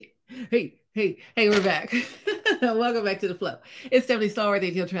Hey, we're back. Welcome back to the flow. It's Stephanie Stallworth,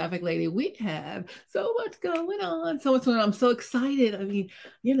 ATL Traffic Lady. We have so much going on. So much going on. I'm so excited. I mean,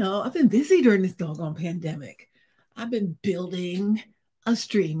 I've been busy during this doggone pandemic. I've been building a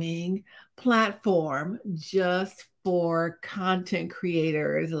streaming platform just for content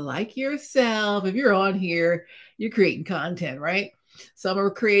creators like yourself. If you're on here, you're creating content, right? Some are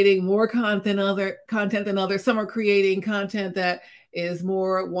creating more content than others. Some are creating content that is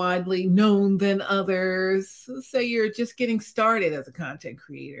more widely known than others. Say you're just getting started as a content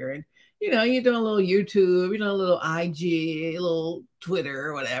creator and you're doing a little YouTube, you're doing a little IG, a little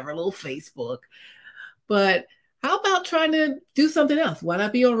Twitter, whatever, a little Facebook. But how about trying to do something else? Why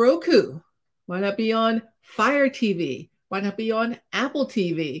not be on Roku? Why not be on FireTV? Why not be on Apple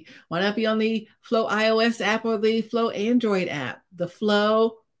TV? Why not be on the Flow iOS app or the Flow Android app? The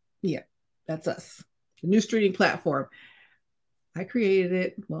Flow, yeah, that's us. The new streaming platform. I created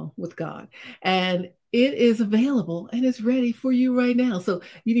it, well, with God. And it is available and it's ready for you right now. So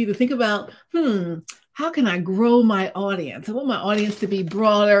you need to think about, how can I grow my audience? I want my audience to be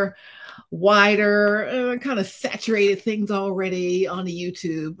broader, wider, kind of saturated things already on the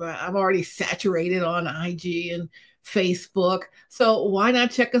YouTube. I'm already saturated on IG and Facebook. So why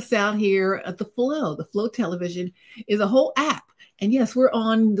not check us out here at the Flow? The Flow Television is a whole app. And yes, we're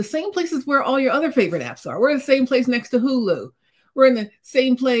on the same places where all your other favorite apps are. We're in the same place next to Hulu. We're in the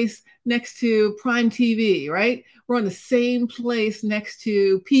same place next to Prime TV, right? We're on the same place next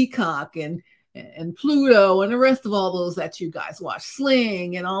to Peacock and Pluto and the rest of all those that you guys watch,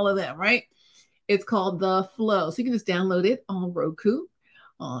 Sling and all of them, right? It's called The Flow. So you can just download it on Roku,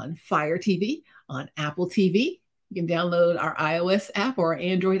 on Fire TV, on Apple TV. You can download our iOS app or our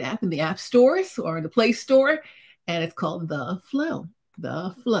Android app in the app stores or in the Play Store. And it's called The Flow.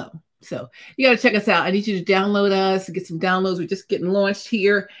 The Flow. So you got to check us out. I need you to download us, get some downloads. We're just getting launched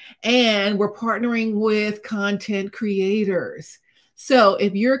here. And we're partnering with content creators. So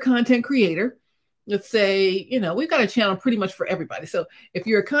if you're a content creator, let's say, we've got a channel pretty much for everybody. So if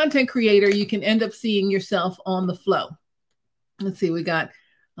you're a content creator, you can end up seeing yourself on the Flow. Let's see, we got,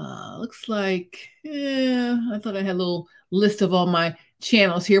 looks like, I thought I had a little list of all my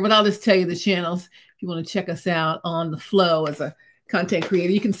channels here, but I'll just tell you the channels. If you want to check us out on the Flow as a content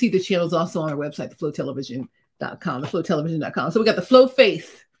creator, you can see the channels also on our website, theflowtelevision.com, theflowtelevision.com. So we got the Flow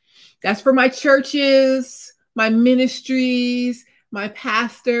Faith. That's for my churches, my ministries, my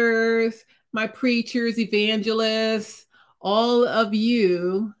pastors, my preachers, evangelists. All of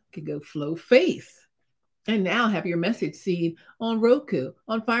you can go Flow Faith and now have your message seen on Roku,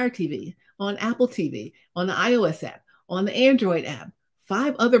 on Fire TV, on Apple TV, on the iOS app, on the Android app,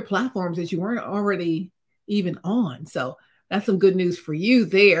 5 other platforms that you weren't already even on. So that's some good news for you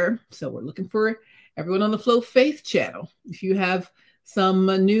there. So we're looking for everyone on the Flow Faith channel. If you have some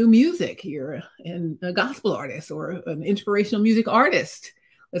new music, you're a gospel artist or an inspirational music artist,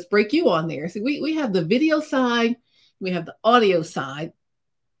 let's break you on there. So we have the video side, we have the audio side.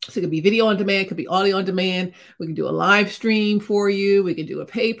 So it could be video on demand, it could be audio on demand. We can do a live stream for you. We can do a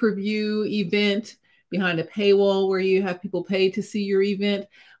pay-per-view event behind a paywall where you have people pay to see your event.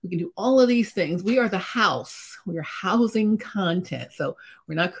 We can do all of these things. We are the house. We are housing content. So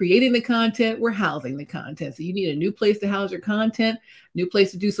we're not creating the content, we're housing the content. So you need a new place to house your content, new place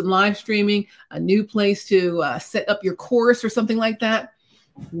to do some live streaming, a new place to set up your course or something like that.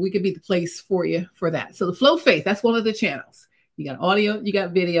 We could be the place for you for that. So the Flow Faith, that's one of the channels. You got audio, you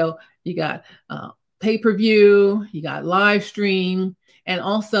got video, you got pay-per-view, you got live stream, and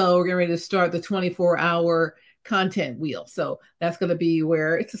also we're getting ready to start the 24-hour content wheel. So that's going to be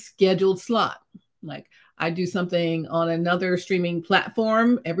where it's a scheduled slot. Like I do something on another streaming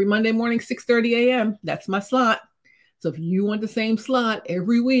platform every Monday morning, 6:30 a.m. That's my slot. So if you want the same slot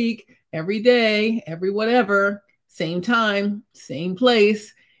every week, every day, every whatever, same time, same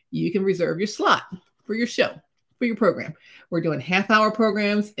place, you can reserve your slot for your show, for your program. We're doing half-hour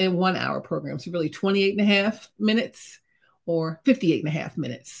programs and 1-hour programs. So really 28 and a half minutes or 58 and a half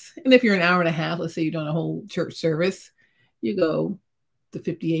minutes. And if you're an hour and a half, let's say you're doing a whole church service, you go to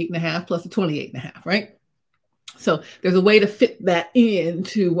 58 and a half plus the 28 and a half, right? So there's a way to fit that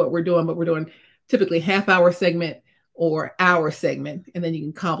into what we're doing, but we're doing typically half-hour segment or hour segment, and then you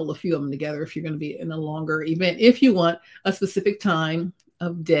can cobble a few of them together if you're going to be in a longer event, if you want a specific time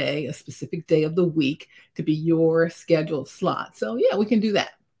of day, a specific day of the week to be your scheduled slot. So yeah, we can do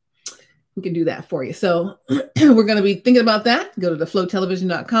that. We can do that for you. So we're going to be thinking about that. Go to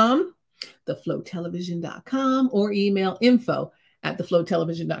theflowtelevision.com, theflowtelevision.com, or email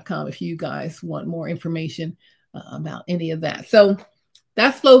info@theflowtelevision.com if you guys want more information about any of that. So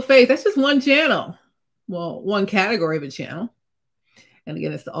that's Flow Faith. That's just one channel. Well, one category of a channel. And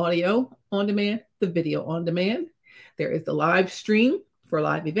again, it's the audio on demand, the video on demand. There is the live stream for a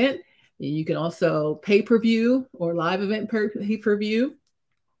live event. You can also pay-per-view or live event pay-per-view.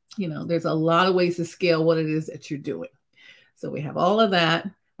 You know, there's a lot of ways to scale what it is that you're doing. So we have all of that.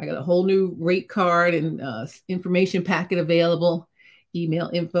 I got a whole new rate card and information packet available. Email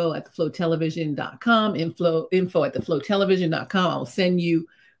info@theflowtelevision.com, info@theflowtelevision.com. I'll send you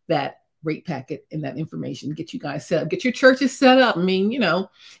that rate packet and that information, get you guys set up, get your churches set up. I mean, you know,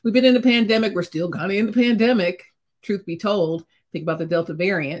 we've been in the pandemic. We're still kind of in the pandemic, truth be told. Think about the Delta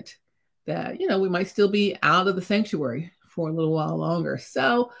variant that, you know, we might still be out of the sanctuary for a little while longer.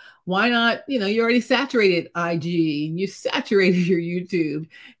 So why not, you know, you already saturated IG, you saturated your YouTube,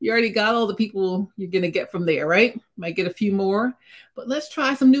 you already got all the people you're going to get from there, right? Might get a few more, but let's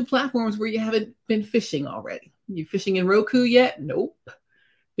try some new platforms where you haven't been fishing already. You fishing in Roku yet? Nope.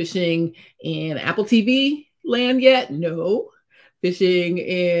 Fishing in Apple TV land yet? No. Fishing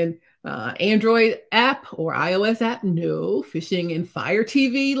in Android app or iOS app? No. Fishing in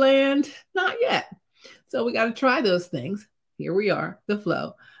FireTV land? Not yet. So we got to try those things. Here we are, the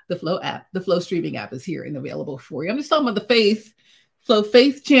Flow app, the Flow streaming app is here and available for you. I'm just talking about the Flow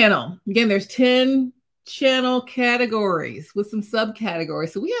Faith channel. Again, there's 10 channel categories with some subcategories.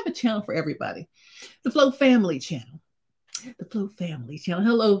 So we have a channel for everybody. The Flow Family channel. The Flow Family channel.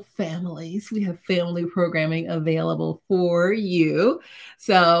 Hello, families. We have family programming available for you.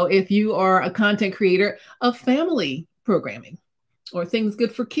 So if you are a content creator of family programming, or things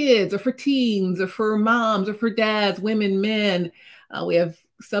good for kids, or for teens, or for moms, or for dads, women, men, we have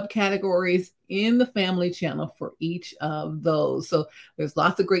subcategories in the family channel for each of those. So there's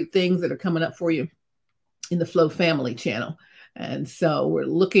lots of great things that are coming up for you in the Flow Family channel. And so we're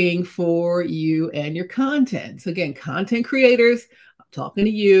looking for you and your content. So again, content creators, I'm talking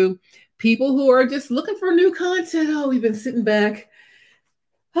to you, people who are just looking for new content. Oh, we've been sitting back.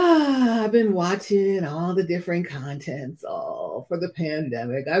 I've been watching all the different contents all for the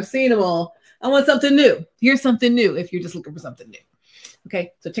pandemic. I've seen them all. I want something new. Here's something new if you're just looking for something new.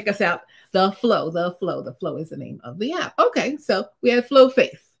 Okay, so check us out. The Flow is the name of the app. Okay, so we have Flow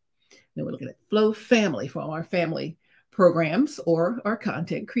Faith. Then we're looking at Flow Family for all our family programs or our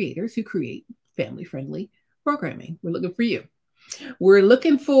content creators who create family-friendly programming. We're looking for you. We're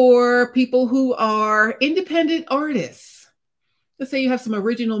looking for people who are independent artists. Let's say you have some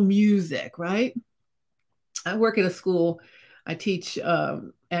original music, right? I work at a school. I teach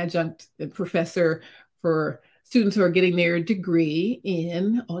adjunct and professor for students who are getting their degree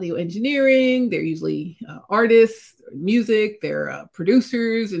in audio engineering. They're usually artists, music, they're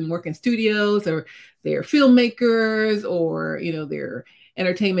producers and work in studios, or they're filmmakers, or, you know, they're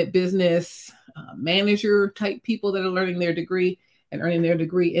entertainment business manager type people that are learning their degree and earning their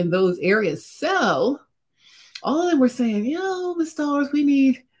degree in those areas. So all of them were saying, you know, Ms. Stars, we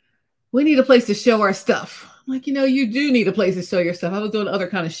need a place to show our stuff. I'm like, you know, you do need a place to show your stuff. I was doing other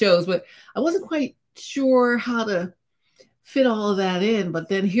kind of shows, but I wasn't quite sure how to fit all of that in. But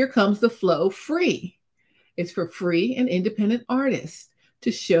then here comes the Flow Free. It's for free and independent artists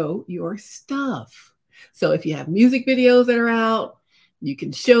to show your stuff. So if you have music videos that are out, you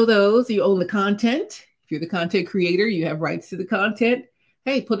can show those. You own the content. If you're the content creator, you have rights to the content.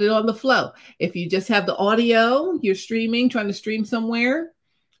 Hey, put it on the Flow. If you just have the audio, you're streaming, trying to stream somewhere,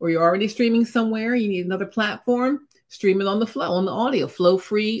 or you're already streaming somewhere, you need another platform, stream it on the Flow, on the audio. Flow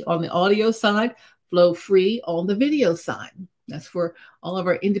Free on the audio side, Flow Free on the video side. That's for all of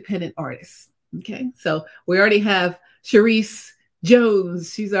our independent artists. Okay, so we already have Sharice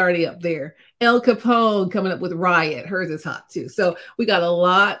Jones. She's already up there. El Capone coming up with Riot. Hers is hot too. So we got a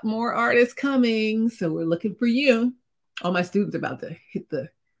lot more artists coming. So we're looking for you. All my students are about to hit the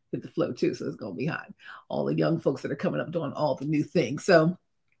Flow too, so it's gonna be hot. All the young folks that are coming up doing all the new things. So,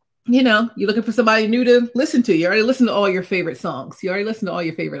 you know, you're looking for somebody new to listen to. You already listened to all your favorite songs. You already listened to all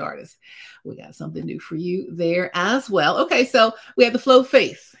your favorite artists. We got something new for you there as well. Okay, so we have the Flow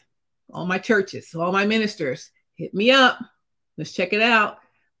Faith. All my churches, all my ministers, hit me up. Let's check it out.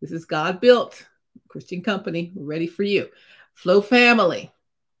 This is God built Christian company. We're ready for you. Flow Family,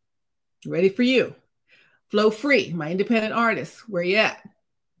 ready for you. Flow Free, my independent artists, where you at?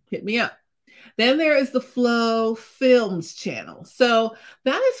 Hit me up. Then there is the Flow Films channel. So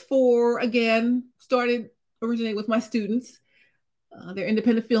that is for, again, originated with my students. They're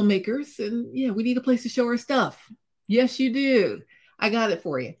independent filmmakers, and yeah, we need a place to show our stuff. Yes, you do. I got it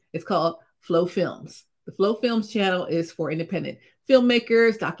for you. It's called Flow Films. The Flow Films channel is for independent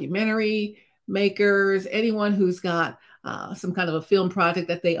filmmakers, documentary makers, anyone who's got some kind of a film project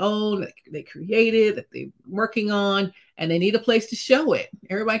that they own, that they created, that they're working on, and they need a place to show it.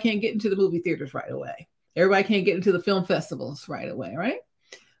 Everybody can't get into the movie theaters right away. Everybody can't get into the film festivals right away, right?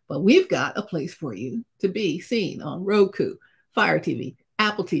 But we've got a place for you to be seen on Roku, FireTV,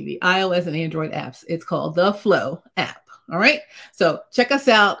 Apple TV, iOS, and Android apps. It's called the Flow app. All right. So check us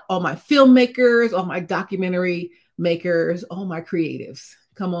out, all my filmmakers, all my documentary makers, all my creatives.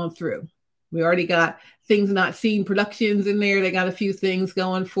 Come on through. We already got Things Not Seen Productions in there. They got a few things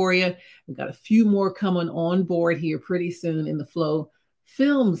going for you. We've got a few more coming on board here pretty soon in the Flow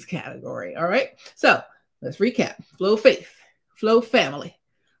Films category. All right. So let's recap. Flow Faith, Flow Family,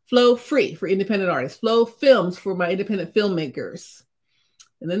 Flow Free for independent artists, Flow Films for my independent filmmakers.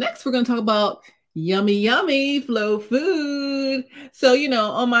 And the next we're going to talk about yummy, yummy Flow Food. So, you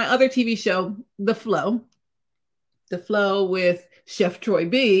know, on my other TV show, The Flow with Chef Troy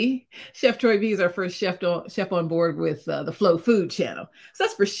B. Chef Troy B is our first chef on board with the Flow Food channel. So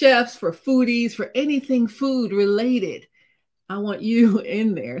that's for chefs, for foodies, for anything food related. I want you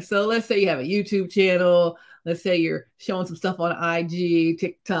in there. So let's say you have a YouTube channel. Let's say you're showing some stuff on IG,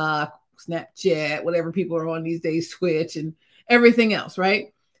 TikTok, Snapchat, whatever people are on these days, Twitch, and everything else,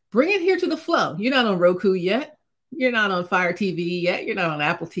 right? Bring it here to the Flow. You're not on Roku yet. You're not on Fire TV yet. You're not on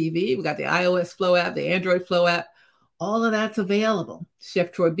Apple TV. We got the iOS Flow app, the Android Flow app. All of that's available.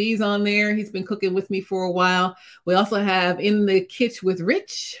 Chef Troy B's on there. He's been cooking with me for a while. We also have In the Kitchen with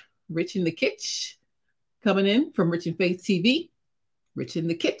Rich in the Kitchen, coming in from Rich and Faith TV. Rich in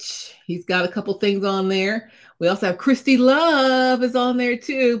the Kitchen. He's got a couple things on there. We also have Christy Love is on there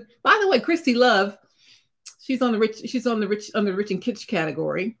too. By the way, Christy Love, she's on the Rich and Kitchen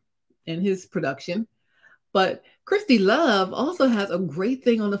category in his production. But Christy Love also has a great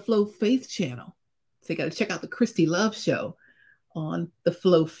thing on the Flow Faith channel. So you got to check out the Christy Love show on the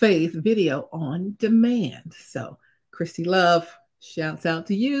Flow Faith video on demand. So Christy Love, shouts out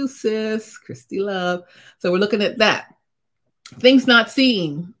to you, sis, Christy Love. So we're looking at that. Things Not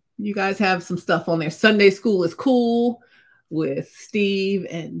Seen. You guys have some stuff on there. Sunday School is Cool with Steve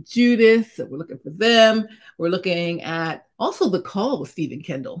and Judith. So we're looking for them. We're looking at also The Call with Stephen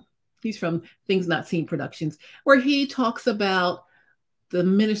Kendall. He's from Things Not Seen Productions, where he talks about the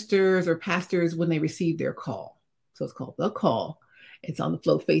ministers or pastors when they receive their call. So it's called The Call. It's on the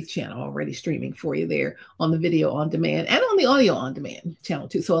Flow Faith channel, already streaming for you there on the video on demand and on the audio on demand channel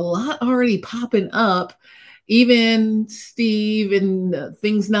too. So a lot already popping up. Even Steve and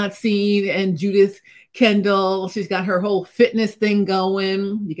Things Not Seen and Judith Kendall, she's got her whole fitness thing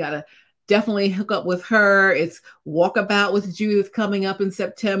going. You got to definitely hook up with her. It's Walkabout with Judith coming up in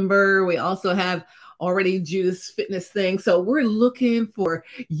September. We also have already Judith's fitness thing. So we're looking for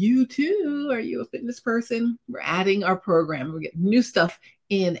you too. Are you a fitness person? We're adding our program. We're getting new stuff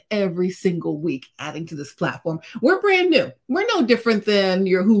in every single week, adding to this platform. We're brand new. We're no different than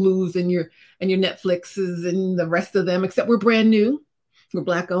your Hulus and your Netflixes and the rest of them, except we're brand new. We're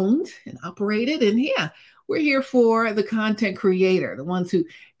Black owned and operated. And yeah, we're here for the content creator, the ones who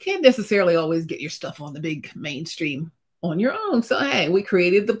can't necessarily always get your stuff on the big mainstream on your own. So, hey, we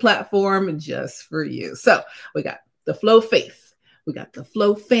created the platform just for you. So we got the Flow Faith. We got the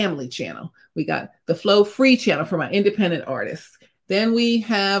Flow Family channel. We got the Flow Free channel for my independent artists. Then we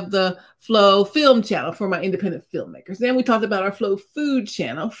have the Flow Film channel for my independent filmmakers. Then we talked about our Flow Food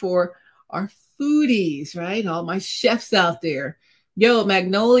channel for our foodies, right? All my chefs out there. Yo,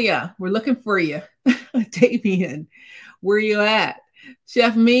 Magnolia, we're looking for you. Damien, where you at?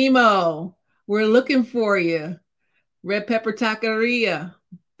 Chef Mimo, we're looking for you. Red Pepper Taqueria,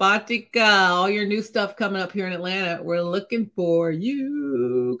 Batica, all your new stuff coming up here in Atlanta. We're looking for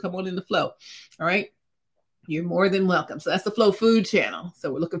you. Come on in the Flow. All right. You're more than welcome. So that's the Flow Food channel.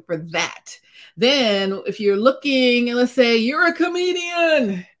 So we're looking for that. Then if you're looking, and let's say you're a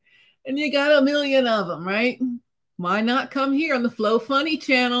comedian and you got a million of them, right? Why not come here on the Flow Funny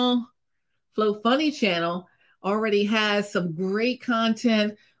channel? Flow Funny channel already has some great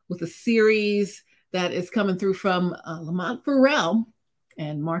content with a series that is coming through from Lamont Farrell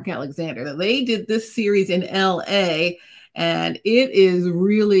and Mark Alexander. Now, they did this series in LA, and it is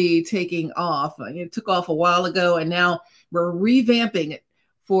really taking off. It took off a while ago, and now we're revamping it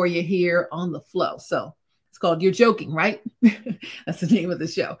for you here on the Flow. So it's called You're Joking, right? That's the name of the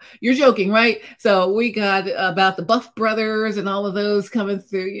show. You're Joking, right? So we got about the Buff Brothers and all of those coming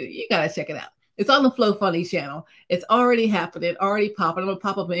through. You got to check it out. It's on the Flow Funny channel. It's already happening, already popping. I'm going to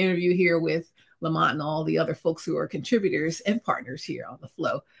pop up an interview here with Lamont and all the other folks who are contributors and partners here on the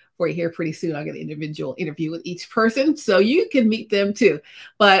Flow for you here pretty soon. I'll get an individual interview with each person so you can meet them too.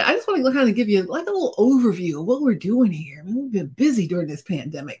 But I just want to kind of give you like a little overview of what we're doing here. I mean, we've been busy during this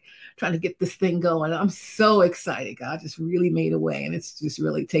pandemic trying to get this thing going. I'm so excited. God just really made a way, and it's just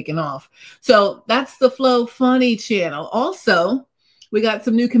really taken off. So that's the Flow Funny channel. Also, we got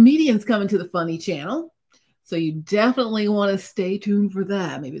some new comedians coming to the Funny channel. So you definitely want to stay tuned for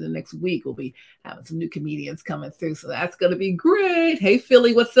that. Maybe the next week we'll be having some new comedians coming through. So that's going to be great. Hey,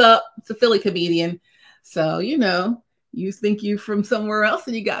 Philly, what's up? It's a Philly comedian. So, you think you're from somewhere else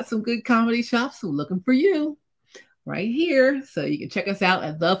and you got some good comedy shops. So we're looking for you right here. So you can check us out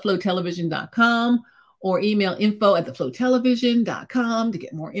at theflowtelevision.com or email info@theflowtelevision.com to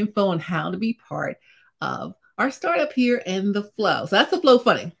get more info on how to be part of our startup here in the Flow. So that's the Flow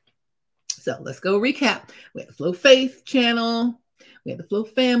Funny. So let's go recap. We had the Flow Faith channel. We had the Flow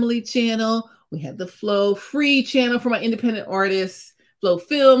Family channel. We had the Flow Free channel for my independent artists. Flow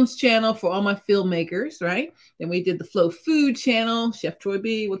Films channel for all my filmmakers, right? Then we did the Flow Food channel. Chef Troy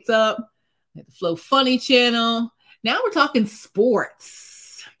B, what's up? We had the Flow Funny channel. Now we're talking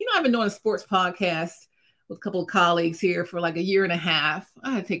sports. I've been doing a sports podcast with a couple of colleagues here for like a year and a half.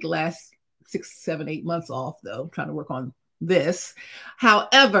 I had to take the last 6, 7, 8 months off, though, trying to work on this.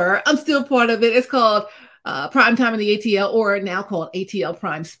 However, I'm still part of it. It's called Prime Time in the ATL, or now called ATL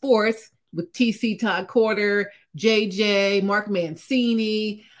Prime Sports, with TC Todd Corder, JJ, Mark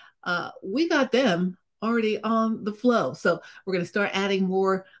Mancini. We got them already on the Flow. So we're going to start adding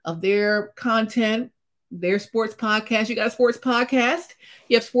more of their content, their sports podcast. You got a sports podcast?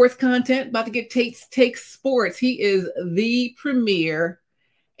 You have sports content? About to get Tate's Takes Sports. He is the premier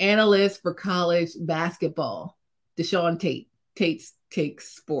analyst for college basketball. Deshaun Tate. Tate's Takes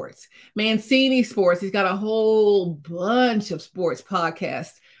Sports. Mancini Sports. He's got a whole bunch of sports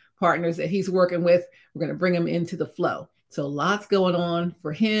podcast partners that he's working with. We're going to bring him into the Flow. So lots going on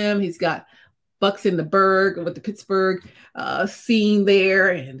for him. He's got Bucks in the Berg with the Pittsburgh scene there,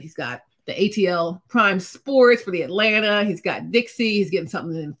 and he's got the ATL Prime Sports for the Atlanta. He's got Dixie. He's getting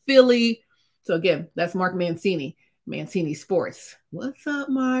something in Philly. So again, that's Mark Mancini, Mancini Sports. What's up,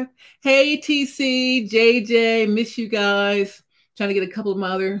 Mark? Hey, TC, JJ, miss you guys. Trying to get a couple of my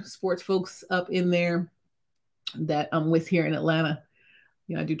other sports folks up in there that I'm with here in Atlanta.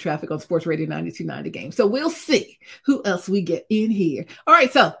 I do traffic on Sports Radio 92.9 The Game. So we'll see who else we get in here. All right,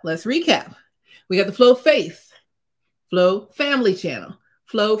 so let's recap. We got the Flow Faith, Flow Family channel,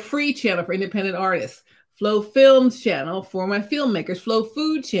 Flow Free channel for independent artists, Flow Films channel for my filmmakers, Flow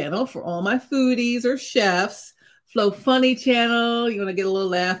Food channel for all my foodies or chefs, Flow Funny channel, you want to get a little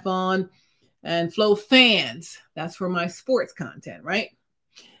laugh on, and Flow Fans, that's for my sports content, right?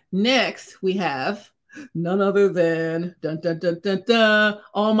 Next, we have none other than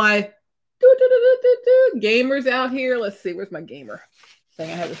all my gamers out here. Let's see, where's my gamer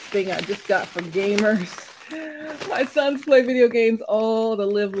thing? I have this thing I just got for gamers. My sons play video games all the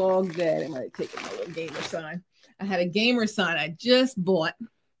live long day. I might take my little gamer sign. I had a gamer sign I just bought,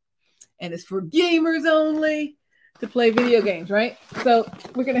 and it's for gamers only to play video games, right? So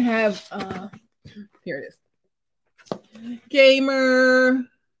we're gonna have here it is. Gamer.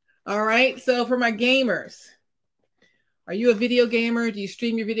 All right. So for my gamers, are you a video gamer? Do you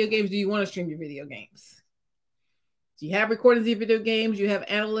stream your video games? Do you want to stream your video games? Do you have recordings of your video games? Do you have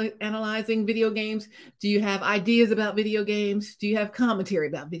analyzing video games? Do you have ideas about video games? Do you have commentary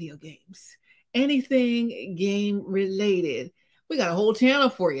about video games? Anything game related? We got a whole channel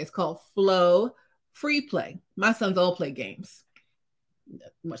for you. It's called Flow Free Play. My sons all play games.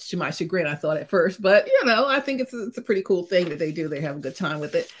 Much to my chagrin, I thought at first, but I think it's a pretty cool thing that they do. They have a good time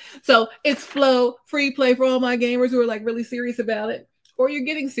with it. So it's Flow Free Play for all my gamers who are like really serious about it, or you're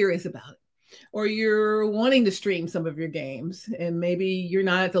getting serious about it, or you're wanting to stream some of your games, and maybe you're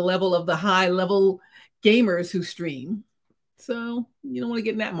not at the level of the high level gamers who stream. So you don't want to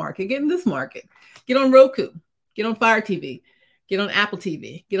get in that market. Get in this market. Get on Roku. Get on FireTV. Get on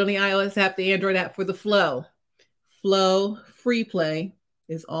AppleTV. Get on the iOS app, the Android app for the Flow. Flow Free Play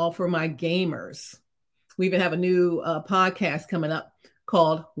is all for my gamers. We even have a new podcast coming up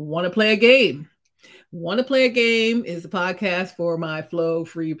called Want to Play a Game. Want to Play a Game is a podcast for my Flow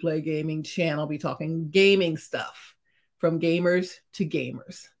Free Play Gaming channel. I'll be talking gaming stuff from gamers to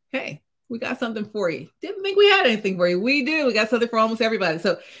gamers. Hey, we got something for you. Didn't think we had anything for you. We do. We got something for almost everybody.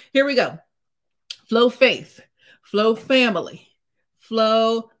 So here we go. Flow Faith, Flow Family,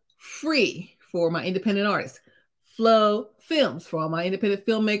 Flow Free for my independent artists, Flow Films for all my independent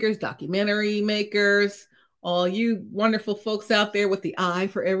filmmakers, documentary makers, all you wonderful folks out there with the eye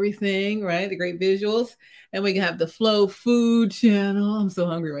for everything, right? The great visuals. And we can have the Flow Food channel. I'm so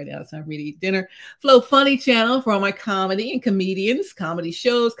hungry right now. It's time for me to eat dinner. Flow Funny channel for all my comedy and comedians, comedy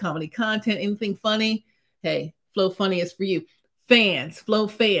shows, comedy content, anything funny. Hey, Flow Funny is for you. Fans, Flow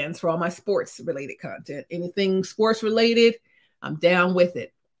Fans for all my sports related content. Anything sports related, I'm down with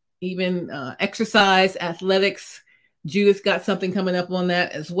it. Even exercise, athletics. Judith got something coming up on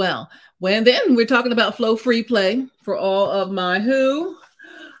that as well. When then we're talking about Flow Free Play for all of my who?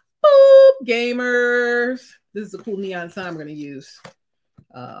 Boop, gamers. This is a cool neon sign I'm going to use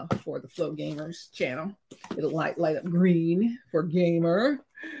for the Flow Gamers channel. It'll light up green for gamer.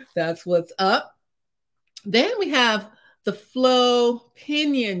 That's what's up. Then we have the Flow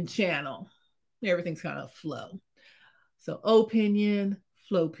Pinion channel. Everything's kind of flow. So Opinion,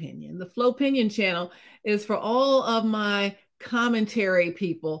 Flow Pinion. The Flow Pinion channel is for all of my commentary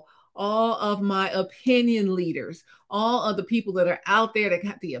people, all of my opinion leaders, all of the people that are out there that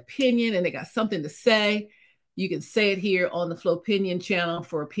got the opinion and they got something to say. You can say it here on the Flow Pinion channel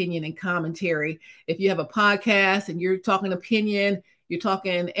for opinion and commentary. If you have a podcast and you're talking opinion, you're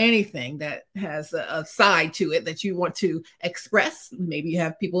talking anything that has a side to it that you want to express. Maybe you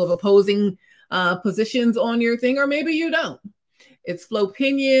have people of opposing positions on your thing, or maybe you don't. It's Flow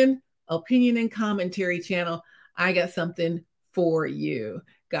Pinion, opinion and commentary channel. I got something for you.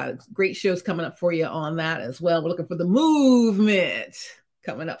 Got great shows coming up for you on that as well. We're looking for the movement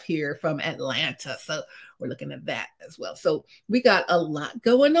coming up here from Atlanta. So we're looking at that as well. So we got a lot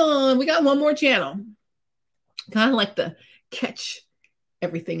going on. We got one more channel. Kind of like the catch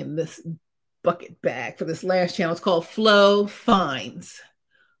everything in this bucket bag for this last channel. It's called Flow Finds.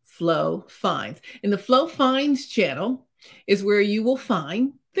 Flow Finds. In the Flow Finds channel is where you will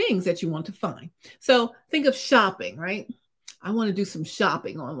find things that you want to find. So think of shopping, right? I want to do some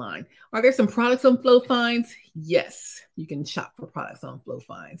shopping online. Are there some products on Flow Finds? Yes, you can shop for products on Flow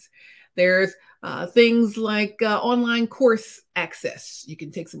Finds. There's things like online course access. You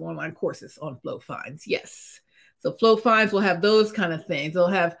can take some online courses on Flow Finds. Yes. So Flow Finds will have those kind of things. They'll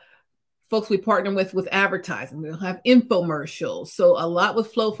have folks we partner with advertising. We'll have infomercials. So a lot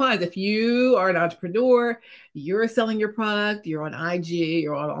with Flow Finds. If you are an entrepreneur, you're selling your product, you're on IG,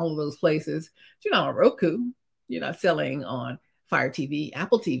 you're on all of those places. You're not on Roku. You're not selling on FireTV,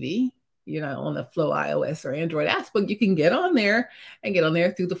 AppleTV, you're not on the Flow iOS or Android apps, but you can get on there and get on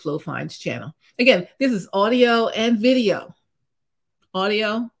there through the Flow Finds channel. Again, this is audio and video.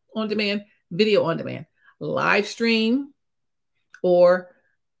 Audio on demand, video on demand, live stream, or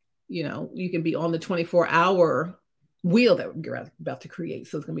you can be on the 24-hour wheel that you're about to create.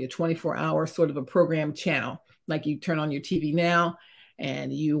 So it's going to be a 24-hour sort of a program channel. Like you turn on your TV now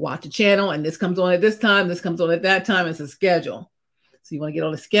and you watch a channel and this comes on at this time, this comes on at that time. It's a schedule. So you want to get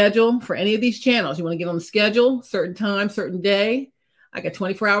on a schedule for any of these channels. You want to get on the schedule, certain time, certain day. I got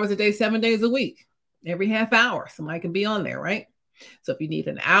 24 hours a day, 7 days a week. Every half hour, somebody can be on there, right? So if you need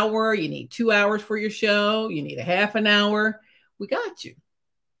an hour, you need 2 hours for your show, you need a half an hour, we got you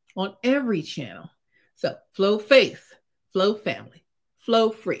on every channel. So Flow Faith, Flow Family, Flow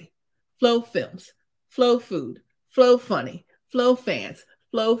Free, Flow Films, Flow Food, Flow Funny, Flow Fans,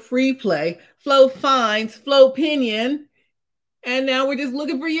 Flow Free Play, Flow Finds, Flow Pinion, and now we're just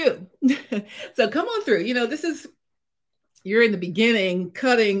looking for you. So come on through. You're in the beginning,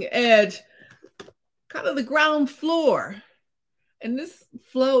 cutting edge, kind of the ground floor. And this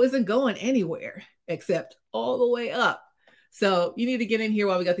flow isn't going anywhere except all the way up. So you need to get in here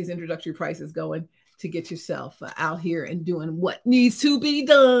while we got these introductory prices going to get yourself out here and doing what needs to be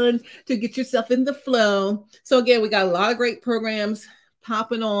done to get yourself in the flow. So again, we got a lot of great programs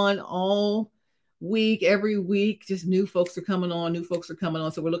popping on all week, every week. Just new folks are coming on,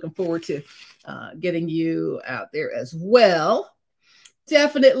 So we're looking forward to getting you out there as well.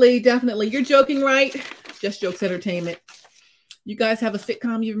 Definitely. You're joking, right? Just Jokes Entertainment. You guys have a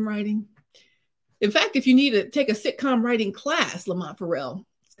sitcom you've been writing? In fact, if you need to take a sitcom writing class, Lamont Farrell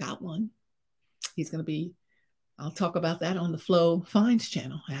has got one. He's going to be, I'll talk about that on the Flow Finds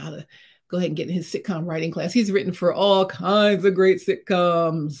channel, how to go ahead and get in his sitcom writing class. He's written for all kinds of great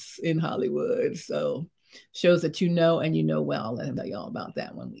sitcoms in Hollywood. So shows that you know and you know well. I'll let him tell you all about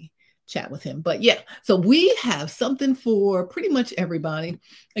that when we chat with him. But yeah, so we have something for pretty much everybody.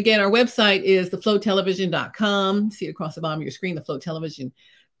 Again, our website is theflowtelevision.com. See it across the bottom of your screen,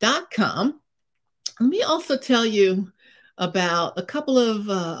 theflowtelevision.com. Let me also tell you about a couple of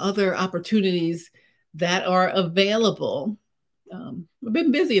other opportunities that are available. I've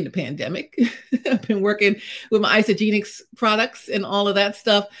been busy in the pandemic. I've been working with my Isogenics products and all of that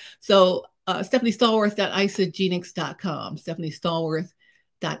stuff. So StephanieStallworth.isogenics.com.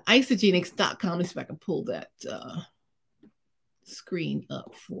 StephanieStallworth.isogenics.com. Let's see if I can pull that screen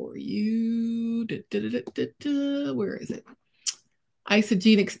up for you. Where is it?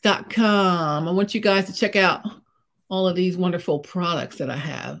 Isogenics.com. I want you guys to check out all of these wonderful products that I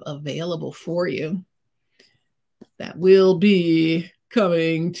have available for you that will be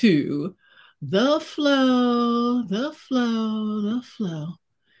coming to the flow.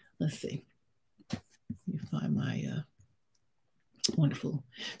 Let's see. Let me find my wonderful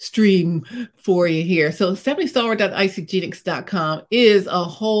stream for you here. So stephaniestalwart.isogenics.com is a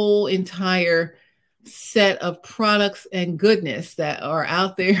whole entire set of products and goodness that are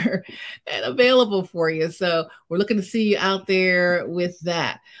out there and available for you. So we're looking to see you out there with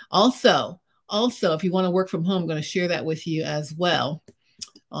that. Also, if you want to work from home, I'm going to share that with you as well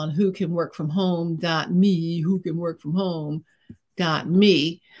on whocanworkfromhome.me,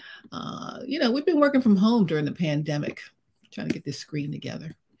 whocanworkfromhome.me. We've been working from home during the pandemic. Trying to get this screen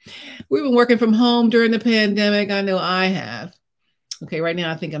together. We've been working from home during the pandemic. I know I have. Okay, right now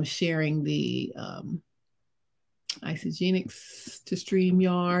I think I'm sharing the Isogenics to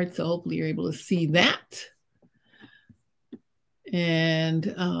StreamYard. So hopefully you're able to see that. And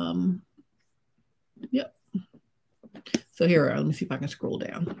yep. So here, let me see if I can scroll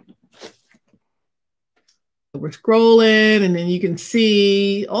down. We're scrolling, and then you can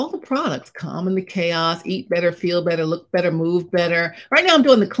see all the products: Calm in the Chaos, Eat Better, Feel Better, Look Better, Move Better. Right now I'm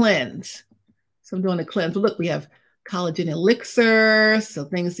doing the cleanse. So I'm doing the cleanse. But look, we have Collagen Elixir, so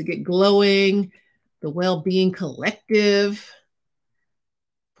things to get glowing, the Well-Being Collective,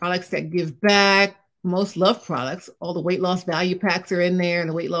 products that give back, most loved products. All the weight loss value packs are in there, and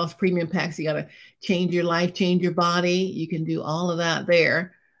the weight loss premium packs. You got to change your life, change your body. You can do all of that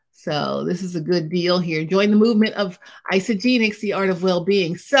there. So this is a good deal here. Join the movement of Isogenics, the art of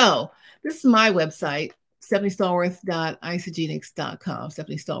well-being. So this is my website, stephaniestalworth.isogenics.com,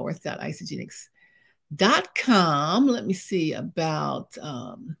 stephaniestalworth.isogenics.com. Let me see about,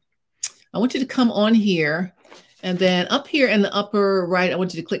 I want you to come on here, and then up here in the upper right, I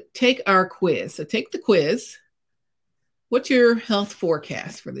want you to click Take Our Quiz. So take the quiz. What's your health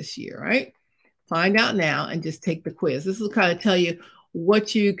forecast for this year, right? Find out now and just take the quiz. This will kind of tell you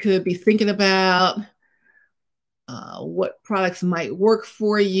what you could be thinking about, what products might work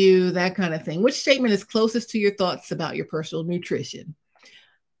for you, that kind of thing. Which statement is closest to your thoughts about your personal nutrition?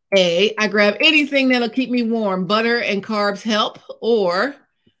 A, I grab anything that'll keep me warm. Butter and carbs help. Or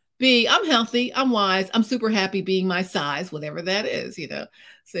B, I'm healthy, I'm wise, I'm super happy being my size, whatever that is,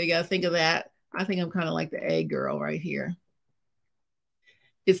 So you got to think of that. I think I'm kind of like the A girl right here.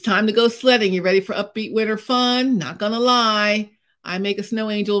 It's time to go sledding. You ready for upbeat winter fun? Not gonna lie. I make a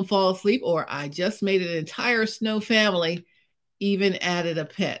snow angel and fall asleep, or I just made an entire snow family, even added a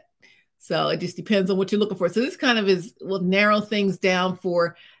pet. So it just depends on what you're looking for. So this kind of will narrow things down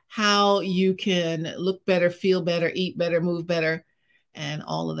for how you can look better, feel better, eat better, move better, and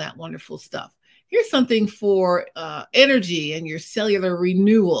all of that wonderful stuff. Here's something for energy and your cellular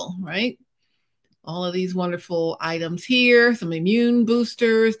renewal, right? All of these wonderful items here, some immune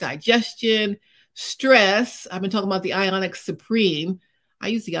boosters, digestion, stress. I've been talking about the Ionic Supreme. I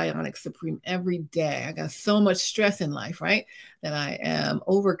use the Ionic Supreme every day. I got so much stress in life, right, that I am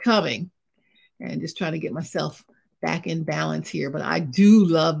overcoming and just trying to get myself back in balance here. But I do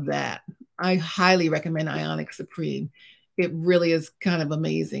love that. I highly recommend Ionic Supreme. It really is kind of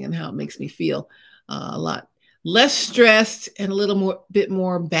amazing and how it makes me feel a lot less stressed and a little bit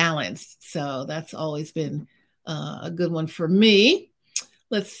more balanced. So that's always been a good one for me.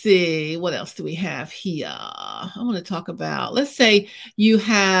 Let's see, what else do we have here? I want to talk about, let's say you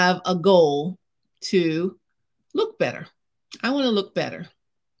have a goal to look better. I want to look better.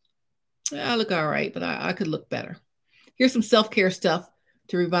 I look all right, but I could look better. Here's some self-care stuff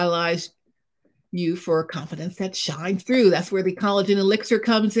to revitalize you for confidence that shines through. That's where the collagen elixir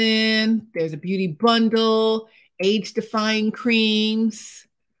comes in. There's a beauty bundle, age-defying creams,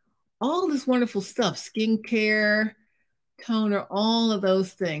 all this wonderful stuff, skincare, toner, all of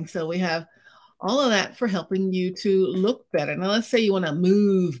those things. So we have all of that for helping you to look better. Now, let's say you want to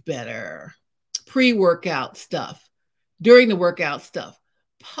move better, pre-workout stuff, during the workout stuff,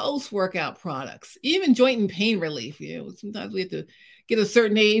 post-workout products, even joint and pain relief. Sometimes we have to get a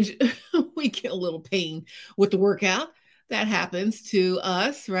certain age, we get a little pain with the workout. That happens to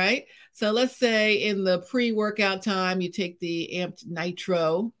us, right? So let's say in the pre-workout time, you take the Amped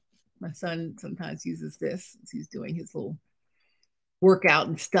Nitro. My son sometimes uses this as he's doing his little workout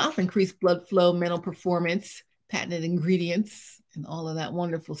and stuff, increased blood flow, mental performance, patented ingredients, and all of that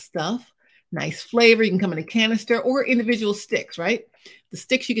wonderful stuff. Nice flavor. You can come in a canister or individual sticks, right? The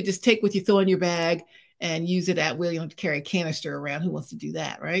sticks you could just take with you, throw in your bag, and use it at will. You don't have to carry a canister around. Who wants to do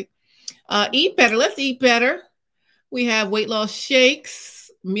that, right? Eat better. Let's eat better. We have weight loss shakes,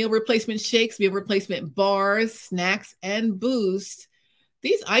 meal replacement bars, snacks, and boosts.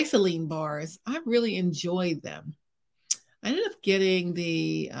 These isoline bars, I really enjoyed them. I ended up getting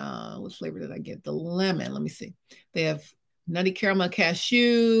the, what flavor did I get? The lemon. Let me see. They have nutty caramel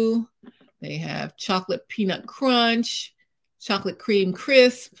cashew. They have chocolate peanut crunch, chocolate cream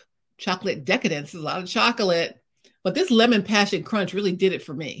crisp, chocolate decadence. There's a lot of chocolate. But this lemon passion crunch really did it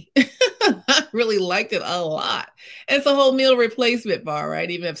for me. I really liked it a lot. And it's a whole meal replacement bar, right?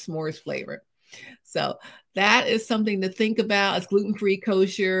 Even if s'mores flavor. So that is something to think about. It's gluten-free,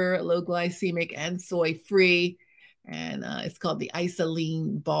 kosher, low glycemic, and soy-free. And it's called the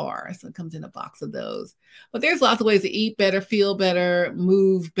Isoline bar. So it comes in a box of those. But there's lots of ways to eat better, feel better,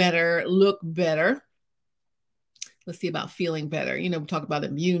 move better, look better. Let's see about feeling better. We talk about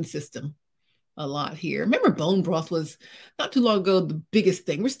immune system a lot here. Remember, bone broth was not too long ago the biggest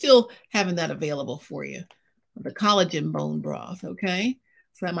thing. We're still having that available for you. The collagen bone broth, okay?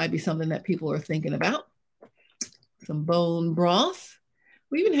 So that might be something that people are thinking about. Some bone broth.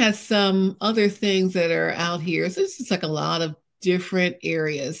 We even have some other things that are out here. So this is like a lot of different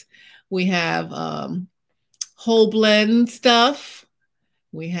areas. We have whole blend stuff.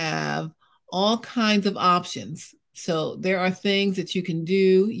 We have all kinds of options. So there are things that you can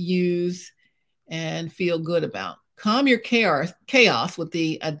do, use, and feel good about. Calm your chaos with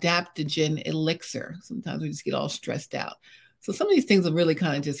the adaptogen elixir. Sometimes we just get all stressed out. So some of these things will really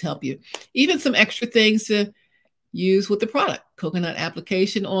kind of just help you. Even some extra things to use with the product. Coconut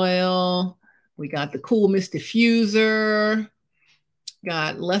application oil. We got the Cool Mist diffuser.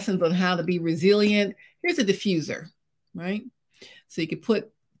 Got lessons on how to be resilient. Here's a diffuser, right? So you could put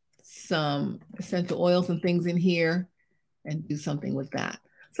some essential oils and things in here and do something with that.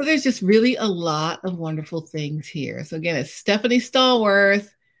 So there's just really a lot of wonderful things here. So again, it's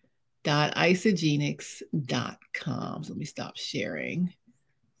stephaniestallworth.isogenics.com. So let me stop sharing.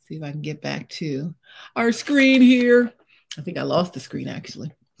 See if I can get back to our screen here. I think I lost the screen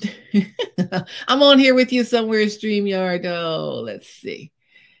actually. I'm on here with you somewhere, StreamYard. Oh, let's see.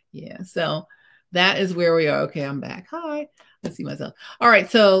 Yeah, so that is where we are. Okay, I'm back. Hi. Let's see myself. All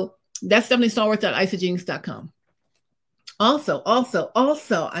right, so that's stephaniestallworth.isogenics.com. Also,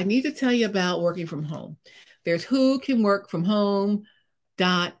 I need to tell you about working from home. There's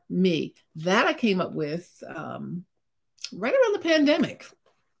whocanworkfromhome.me. That I came up with right around the pandemic,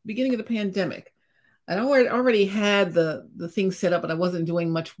 beginning of the pandemic. I already had the thing set up, but I wasn't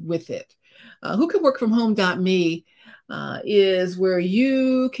doing much with it. Whocanworkfromhome.me is where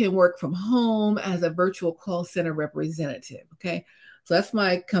you can work from home as a virtual call center representative, okay? So that's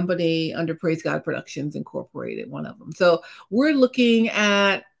my company under Praise God Productions Incorporated, one of them. So we're looking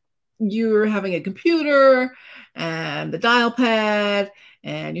at you're having a computer and the dial pad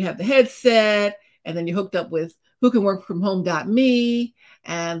and you have the headset and then you're hooked up with whocanworkfromhome.me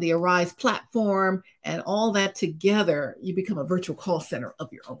and the Arise platform and all that together, you become a virtual call center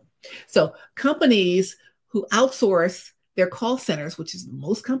of your own. So companies who outsource their call centers, which is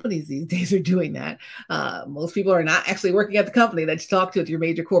most companies these days are doing that. Most people are not actually working at the company that you talk to at your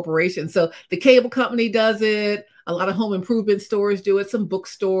major corporation. So the cable company does it. A lot of home improvement stores do it. Some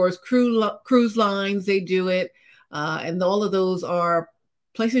bookstores, cruise lines, they do it. And all of those are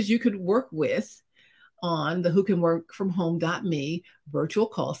places you could work with on the whocanworkfromhome.me virtual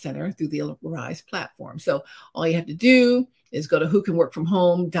call center through the Arise platform. So all you have to do is go to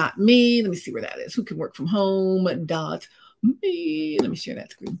whocanworkfromhome.me. Let me see where that is. Whocanworkfromhome.me. Let me share that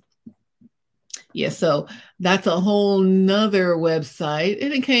screen. Yeah, so that's a whole nother website.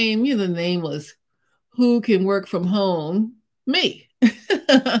 And it came, the name was Who Can Work From Home? Me.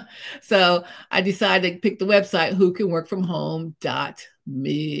 So I decided to pick the website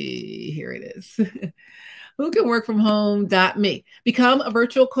whocanworkfromhome.me. Here it is. Whocanworkfromhome.me. Become a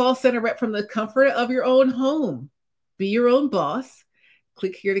virtual call center rep from the comfort of your own home. Be your own boss.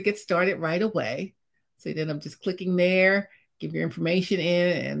 Click here to get started right away. So then I'm just clicking there, give your information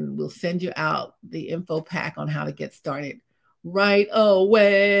in, and we'll send you out the info pack on how to get started right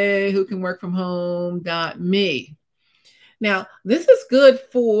away. Whocanworkfromhome.me. Now, this is good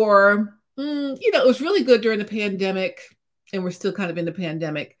for, it was really good during the pandemic, and we're still kind of in the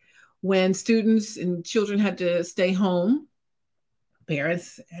pandemic, when students and children had to stay home.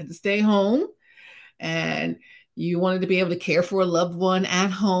 Parents had to stay home, and you wanted to be able to care for a loved one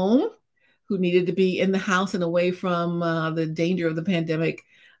at home who needed to be in the house and away from the danger of the pandemic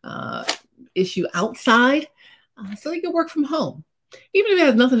issue outside. So they could work from home, even if it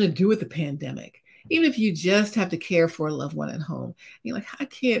has nothing to do with the pandemic. Even if you just have to care for a loved one at home, you're like, I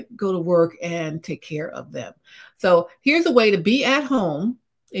can't go to work and take care of them. So here's a way to be at home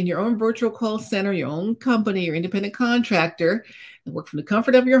in your own virtual call center, your own company, your independent contractor, and work from the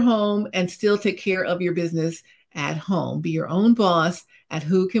comfort of your home and still take care of your business at home. Be your own boss at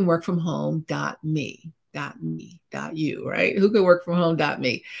whocanworkfromhome.me. .you, right?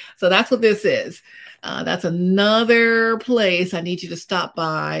 Whocanworkfromhome.me. So that's what this is. That's another place I need you to stop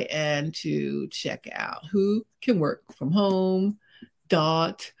by and to check out. Whocanworkfromhome.me.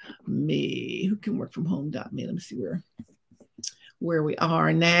 home.me. Who can work from home.me? Let me see where we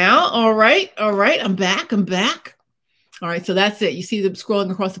are now. All right. I'm back. All right. So that's it. You see them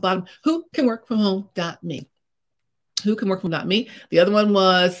scrolling across the bottom. Who can work from home.me? Who can work from home.me? The other one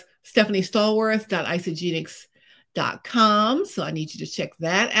was stephaniestallworth.isogenics.com. So I need you to check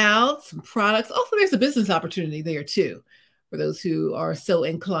that out. Some products. Also, there's a business opportunity there too. For those who are so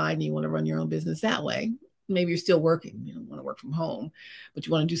inclined and you want to run your own business that way. Maybe you're still working, you don't want to work from home, but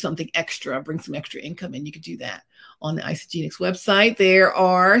you want to do something extra, bring some extra income in. You could do that on the Isogenics website. There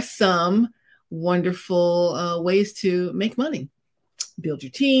are some wonderful ways to make money, build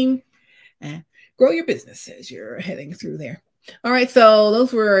your team, and grow your business as you're heading through there. All right, so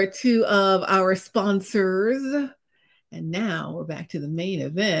those were two of our sponsors. And now we're back to the main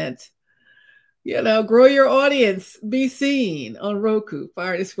event. Grow your audience, be seen on Roku.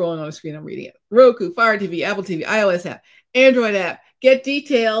 Fire is scrolling on the screen. I'm reading it. Roku, FireTV, AppleTV, iOS app, Android app. Get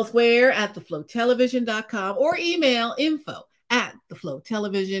details where at theflowtelevision.com or email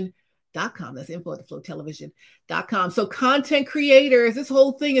info@theflowtelevision.com. That's info@theflowtelevision.com. So content creators, this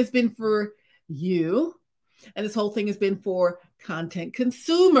whole thing has been for you. And this whole thing has been for content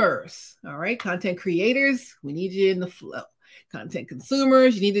consumers. All right, content creators, we need you in the flow. Content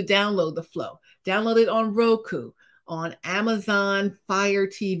consumers, you need to download the flow. Download it on Roku, on Amazon Fire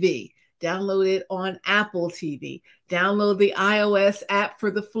TV. Download it on Apple TV. Download the iOS app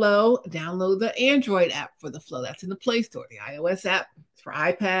for the flow. Download the Android app for the flow. That's in the Play Store. The iOS app is for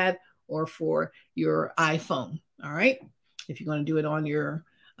iPad or for your iPhone. All right. If you're going to do it on your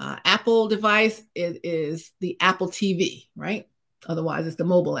Apple device, it is the AppleTV, right? Otherwise, it's the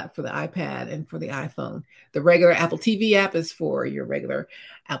mobile app for the iPad and for the iPhone. The regular Apple TV app is for your regular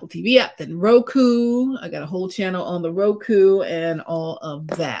Apple TV app. Then Roku, I got a whole channel on the Roku and all of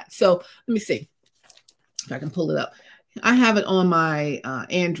that. So let me see if I can pull it up. I have it on my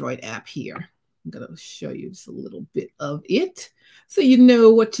Android app here. I'm going to show you just a little bit of it so you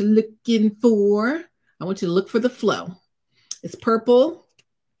know what you're looking for. I want you to look for the flow. It's purple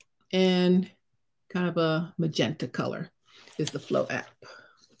and kind of a magenta color. Is the Flow app.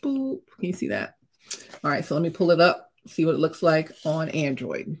 Boop. Can you see that? All right, so let me pull it up, see what it looks like on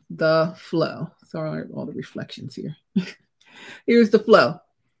Android. The Flow. Sorry, all the reflections here. Here's the Flow.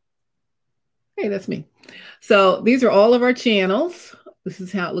 Hey, that's me. So these are all of our channels. This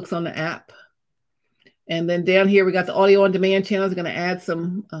is how it looks on the app. And then down here, we got the audio on demand channels. I'm going to add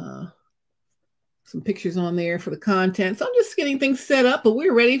some pictures on there for the content. So I'm just getting things set up, but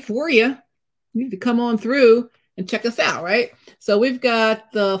we're ready for you. You need to come on through and check us out, right? So we've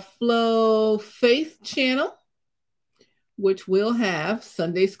got the Flow Faith channel, which will have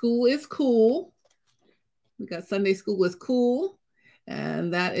Sunday School is Cool. We got Sunday School is Cool.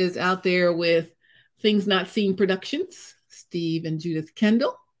 And that is out there with Things Not Seen Productions, Steve and Judith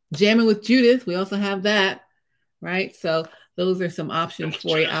Kendall. Jamming with Judith, we also have that, right? So those are some options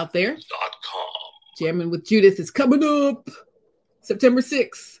for you out there. Jamming with Judith is coming up September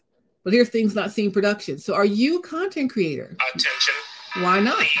 6th. But here's Things Not Seen Productions. So are you a content creator? Attention. Why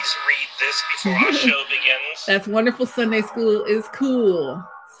not? Please read this before our show begins. That's wonderful. Sunday School is Cool.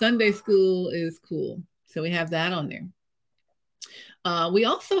 Sunday School is Cool. So we have that on there. We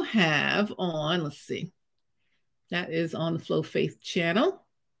also have on, let's see, that is on the Flow Faith channel.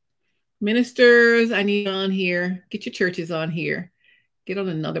 Ministers, I need on here. Get your churches on here. Get on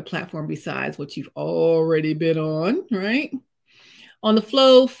another platform besides what you've already been on, right? On the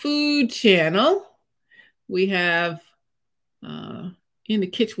Flow Food channel, we have In the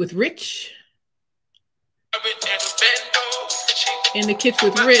Kitchen with Rich. In the Kitchen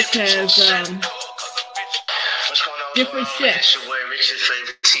with Rich has different chefs. Rich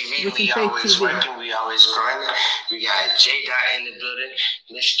we always TV. Working, we always grinding. We got J-Dot in the building,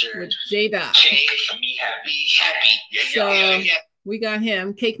 Mr. J-Dot. Cake Me Happy. We got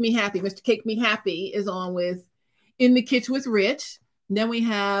him, Cake Me Happy. Mr. Cake Me Happy is on with In the Kitchen with Rich. And then we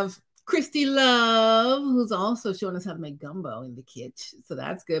have Christy Love, who's also showing us how to make gumbo in the kitchen. So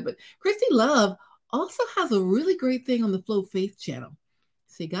that's good. But Christy Love also has a really great thing on the Flow Faith channel.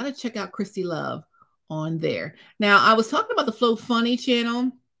 So you got to check out Christy Love on there. Now, I was talking about the Flow Funny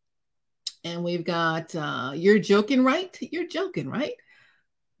channel. And we've got You're Joking, Right? You're Joking, Right?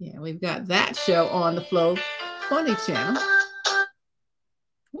 Yeah, we've got that show on the Flow Funny channel.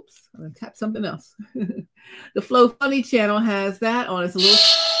 Whoops, I'm going to tap something else. The Flow Funny channel has that on. It's a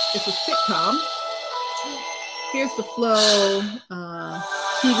sitcom. Here's the Flow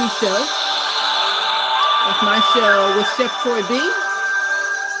TV show. That's my show with Chef Troy B.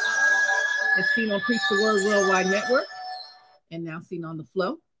 It's seen on Preach the Word Worldwide Network, and now seen on the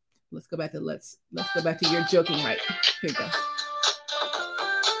Flow. Let's go back to You're Joking, Right? Here we go.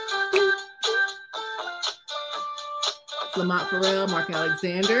 Lamont Farrell, Mark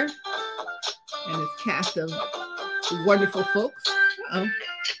Alexander, and his cast of wonderful folks. Uh-oh.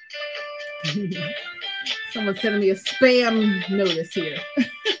 Someone's sending me a spam notice here.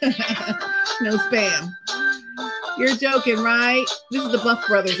 No spam. You're joking, right? This is the Buff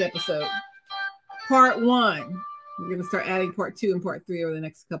Brothers episode. Part 1. We're going to start adding part 2 and part 3 over the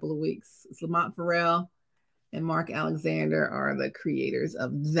next couple of weeks. It's Lamont Farrell and Mark Alexander are the creators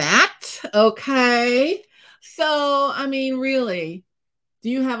of that. Okay. So, I mean, really, do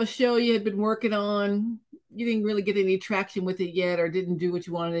you have a show you had been working on? You didn't really get any traction with it yet, or didn't do what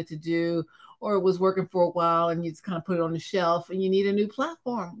you wanted it to do, or it was working for a while and you just kind of put it on the shelf and you need a new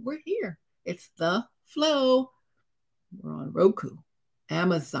platform? We're here. It's The Flow. We're on Roku,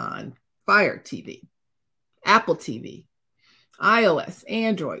 Amazon, FireTV, AppleTV, iOS,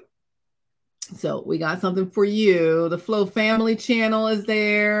 Android. So we got something for you. The Flow Family channel is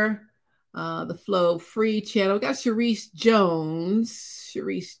there. The Flow Free channel. We got Sharice Jones.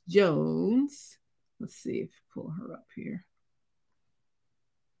 Let's see if I pull her up here.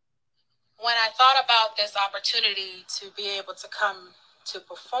 When I thought about this opportunity to be able to come to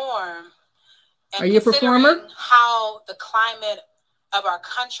perform, and are you a performer? How the climate of our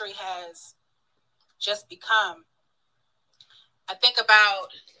country has just become, I think about.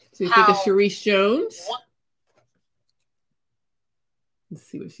 So you think of Sharice Jones? Let's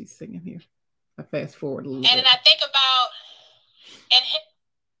see what she's singing here. I fast forward a little bit. And I think about, and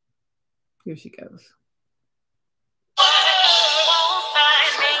here she goes.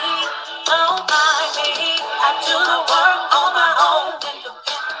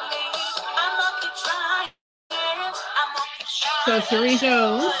 So Sharice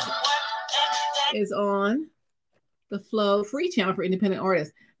Jones is on the Flow Free channel for independent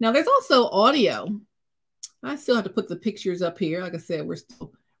artists. Now there's also audio. I still have to put the pictures up here. Like I said, we're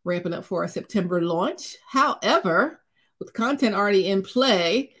still ramping up for our September launch. However, with content already in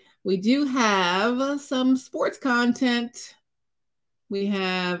play, we do have some sports content. We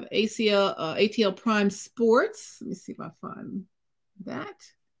have ATL Prime Sports. Let me see if I find that.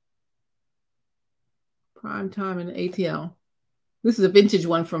 Prime time in ATL. This is a vintage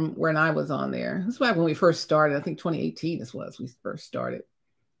one from when I was on there. This was when we first started. I think 2018 this was. We first started.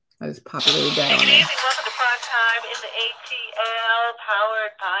 I just populated that on there. Welcome to Prime Time in the ATL,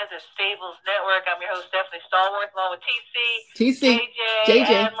 powered by the Stables Network. I'm your host, Stephanie Stallworth, along with TC, JJ,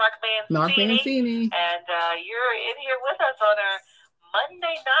 and Mark Mancini. And you're in here with us on our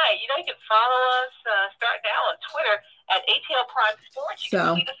Monday night. You know, you can follow us start now on Twitter at ATL Prime Sports. You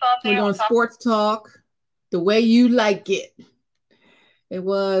can see us on there. We're doing sports talk the way you like it. It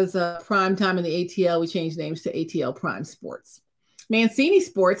was Prime Time in the ATL. We changed names to ATL Prime Sports. Mancini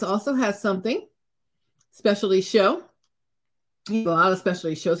Sports also has something. Specialty show. He has a lot of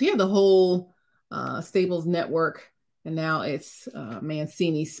specialty shows. He had the whole Stables Network, and now it's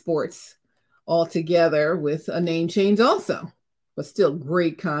Mancini Sports all together with a name change also. But still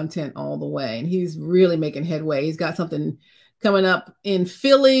great content all the way. And he's really making headway. He's got something coming up in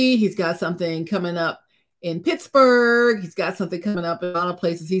Philly. He's got something coming up in Pittsburgh. He's got something coming up in a lot of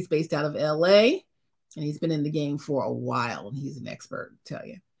places. He's based out of LA. And he's been in the game for a while. And he's an expert, I tell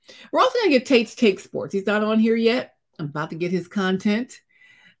you. We're also going to get Tate's Take Sports. He's not on here yet. I'm about to get his content.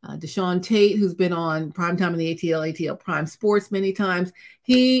 Deshaun Tate, who's been on Primetime in the ATL Prime Sports many times.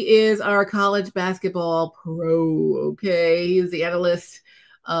 He is our college basketball pro, okay? He is the analyst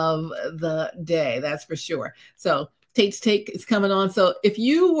of the day, that's for sure. So Tate's Take is coming on. So if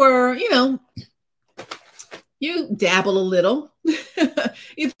you were, you dabble a little.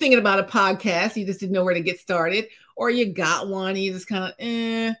 You're thinking about a podcast. You just didn't know where to get started. Or you got one and you just kind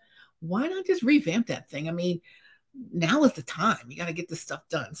of, why not just revamp that thing? I mean, now is the time. You got to get this stuff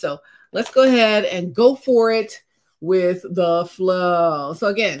done. So let's go ahead and go for it with the flow. So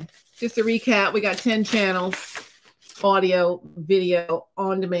again, just to recap, we got 10 channels, audio, video,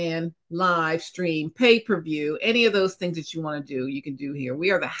 on demand, live stream, pay-per-view, any of those things that you want to do, you can do here.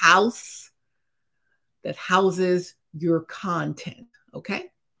 We are the house that houses your content,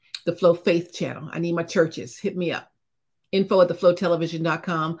 okay? The Flow Faith channel. I need my churches. Hit me up.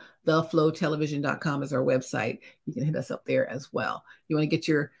 info@theflowtelevision.com. Theflowtelevision.com is our website. You can hit us up there as well. You want to get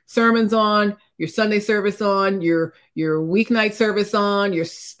your sermons on, your Sunday service on, your weeknight service on, your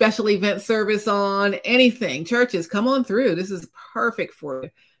special event service on, anything. Churches, come on through. This is perfect for you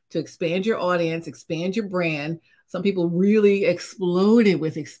to expand your audience, expand your brand. Some people really exploded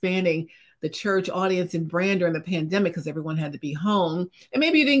with expanding the church audience and brand during the pandemic because everyone had to be home. And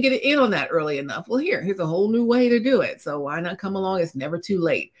maybe you didn't get it in on that early enough. Well, here's a whole new way to do it. So why not come along? It's never too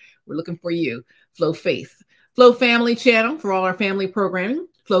late. We're looking for you. Flow Faith. Flow Family channel for all our family programming.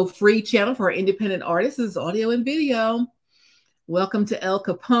 Flow Free channel for our independent artists. This is audio and video. Welcome to El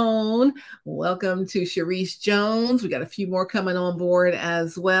Capone. Welcome to Sharice Jones. We got a few more coming on board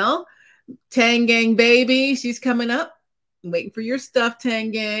as well. Tang Gang Baby, she's coming up. I'm waiting for your stuff,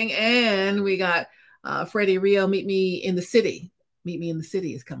 Tang Gang. And we got Freddie Rio, Meet Me in the City. Meet Me in the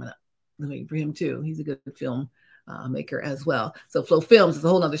City is coming up. I'm waiting for him too. He's a good film maker as well. So Flow Films is a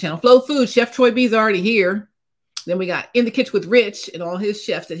whole other channel. Flow Food, Chef Troy B's already here. Then we got In the Kitchen with Rich and all his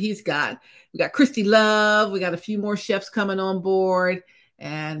chefs that he's got. We got Christy Love. We got a few more chefs coming on board.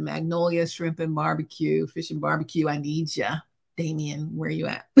 And Magnolia Shrimp and Barbecue, Fish and Barbecue. I need ya. Damien, where you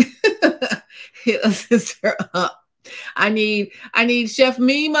at? Hit a sister up. I need Chef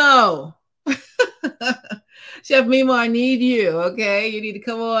Mimo. Chef Mimo, I need you. Okay. You need to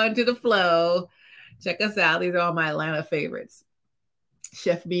come on to the flow. Check us out. These are all my Atlanta favorites.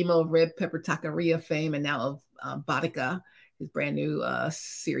 Chef Mimo of Red Pepper Taqueria fame and now of Boudica, his brand new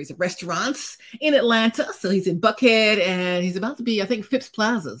series of restaurants in Atlanta. So he's in Buckhead and he's about to be, I think, Phipps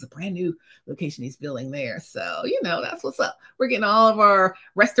Plaza is a brand new location he's building there. So, you know, that's what's up. We're getting all of our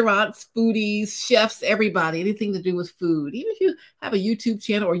restaurants, foodies, chefs, everybody, anything to do with food. Even if you have a YouTube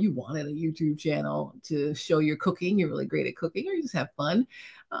channel or you wanted a YouTube channel to show your cooking, you're really great at cooking, or you just have fun.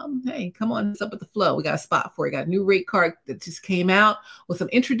 Hey, come on, it's up at the flow. We got a spot for you. Got a new rate card that just came out with some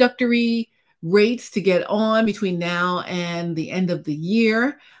introductory rates to get on between now and the end of the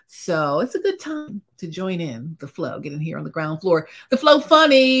year. So it's a good time to join in the flow, get in here on the ground floor. The Flow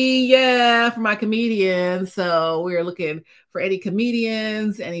Funny, yeah, for my comedians. So we're looking for any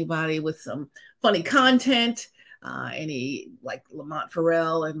comedians, anybody with some funny content, any like Lamont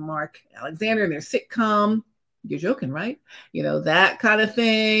Farrell and Mark Alexander in their sitcom. You're joking, right? You know, that kind of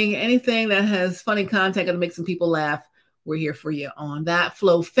thing. Anything that has funny content going to make some people laugh. We're here for you on that.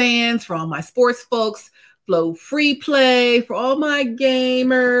 Flow fans, for all my sports folks. Flow free play for all my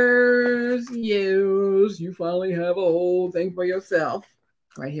gamers. Yes, you finally have a whole thing for yourself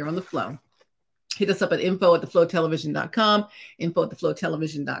right here on the flow. Hit us up at info@theflowtelevision.com,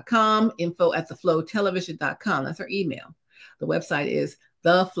 info@theflowtelevision.com, info@theflowtelevision.com. That's our email. The website is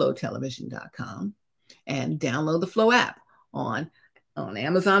theflowtelevision.com. And download the Flow app on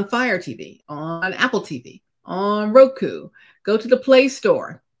Amazon Fire TV, on Apple TV, on Roku. Go to the Play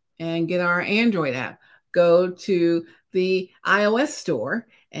Store and get our Android app. Go to the iOS store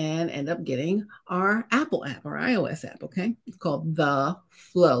and end up getting our Apple app, our iOS app, okay? It's called The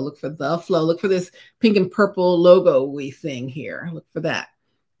Flow. Look for The Flow. Look for this pink and purple logo-y thing here. Look for that.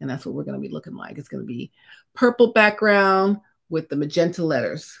 And that's what we're going to be looking like. It's going to be purple background with the magenta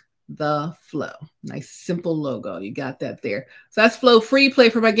letters. The Flow. Nice, simple logo. You got that there. So that's Flow free play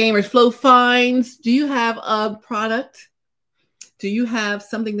for my gamers. Flow finds. Do you have a product? Do you have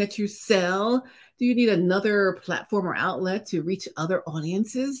something that you sell? Do you need another platform or outlet to reach other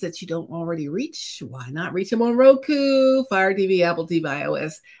audiences that you don't already reach? Why not reach them on Roku, FireTV, AppleTV,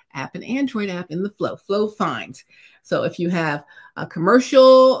 iOS app, and Android app in the Flow. Flow finds. So if you have a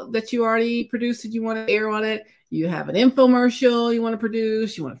commercial that you already produced and you want to air on it, you have an infomercial you want to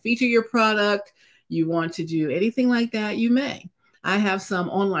produce, you want to feature your product, you want to do anything like that, you may. I have some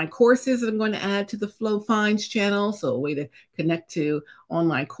online courses that I'm going to add to the Flow Finds channel. So a way to connect to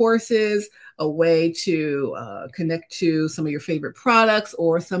online courses, a way to connect to some of your favorite products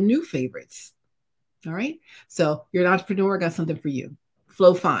or some new favorites. All right. So you're an entrepreneur, got something for you.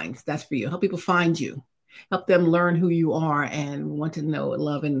 Flow Finds, that's for you. Help people find you. Help them learn who you are and want to know,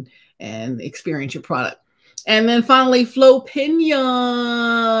 love, and experience your product. And then finally,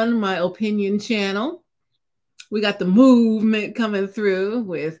 Flowpinion, my opinion channel. We got the movement coming through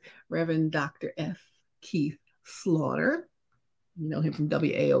with Reverend Dr. F. Keith Slaughter. You know him from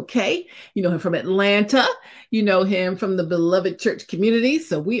WAOK. You know him from Atlanta. You know him from the beloved church community.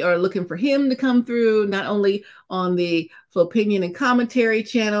 So we are looking for him to come through, not only on the Flowpinion and Commentary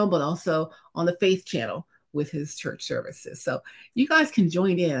channel, but also on the Faith channel with his church services. So you guys can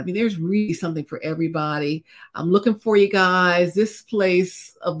join in. I mean, there's really something for everybody. I'm looking for you guys. This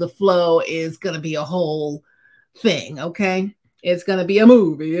place of the Flow is going to be a whole thing, okay? It's going to be a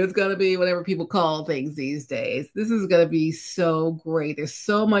movie. It's going to be whatever people call things these days. This is going to be so great. There's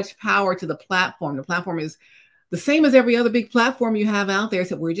so much power to the platform. The platform is the same as every other big platform you have out there.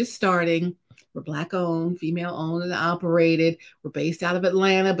 So we're just starting. We're Black-owned, female-owned and operated. We're based out of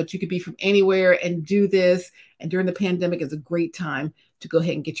Atlanta, but you could be from anywhere and do this. And during the pandemic, it's a great time to go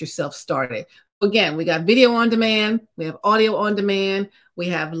ahead and get yourself started. Again, we got video on demand. We have audio on demand. We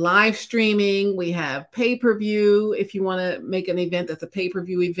have live streaming. We have pay-per-view. If you want to make an event that's a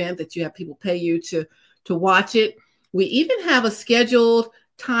pay-per-view event that you have people pay you to watch it. We even have a scheduled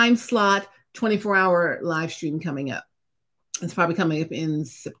time slot 24-hour live stream coming up. It's probably coming up in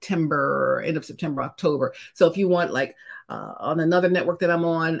September, end of September, October. So if you want, like, on another network that I'm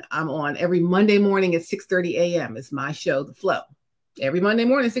on every Monday morning at 6:30 a.m. It's my show, The Flow. Every Monday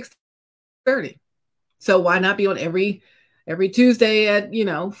morning at 6:30. So why not be on every Tuesday at,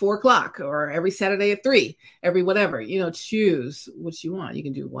 4 o'clock, or every Saturday at 3, every whatever, choose what you want. You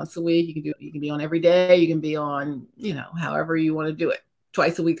can do once a week. You can be on every day. You can be on, however you want to do it,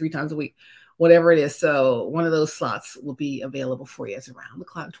 twice a week, 3 times a week, whatever it is. So one of those slots will be available for you. It's around the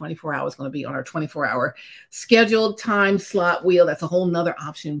clock. 24 hours going to be on our 24-hour scheduled time slot wheel. That's a whole nother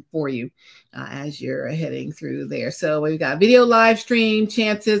option for you as you're heading through there. So we've got video live stream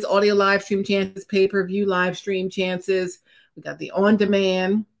chances, audio live stream chances, pay-per-view live stream chances. We got the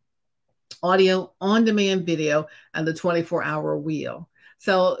on-demand audio, on-demand video, and the 24-hour wheel.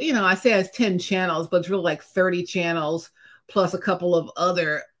 So, I say it's 10 channels, but it's really like 30 channels plus a couple of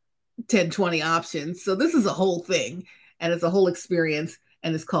other 10, 20 options. So this is a whole thing, and it's a whole experience,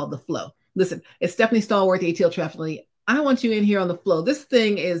 and it's called The Flow. Listen, it's Stephanie Stallworth, ATL Traffic Lady. I want you in here on The Flow. This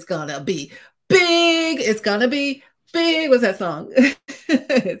thing is gonna be big. It's gonna be big. What's that song?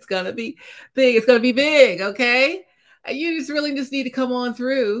 It's gonna be big. It's gonna be big, okay? You just need to come on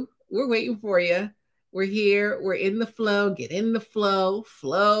through. We're waiting for you. We're here. We're in the flow. Get in the flow.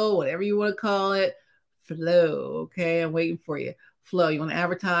 Flow, whatever you want to call it. Flow, okay? I'm waiting for you. Flow. You want to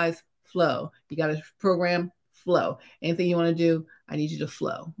advertise? Flow. You got a program? Flow. Anything you want to do, I need you to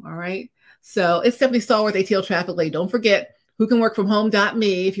flow. All right. So it's Stephanie Stallworth, ATL Traffic Lady. Don't forget,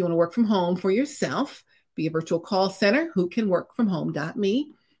 whocanworkfromhome.me if you want to work from home for yourself. Be a virtual call center.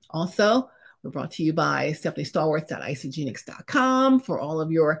 Whocanworkfromhome.me. Also, we're brought to you by StephanieStallworth.isogenics.com for all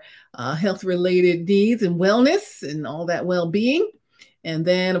of your health-related needs and wellness and all that well-being. And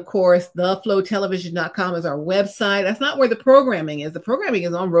then, of course, theflowtelevision.com is our website. That's not where the programming is. The programming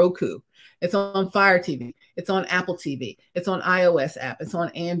is on Roku. It's on FireTV. It's on AppleTV. It's on iOS app. It's on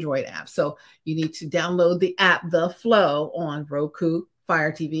Android app. So you need to download the app, The Flow, on Roku,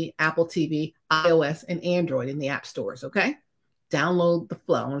 FireTV, AppleTV, iOS, and Android in the app stores, okay? Download The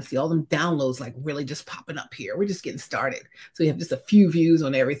Flow. I want to see all them downloads like really just popping up here. We're just getting started. So you have just a few views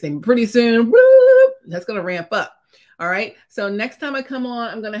on everything. Pretty soon, that's going to ramp up. All right. So next time I come on,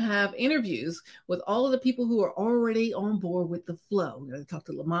 I'm going to have interviews with all of the people who are already on board with The Flow. We're going to talk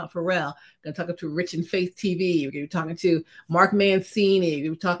to Lamont Farrell. We're going to talk to Rich and Faith TV. We're going to be talking to Mark Mancini. We're going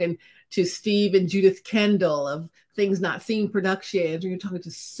to be talking to Steve and Judith Kendall of Things Not Seen Productions. We're going to be talking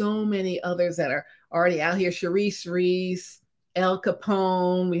to so many others that are already out here. Sharice Reese, El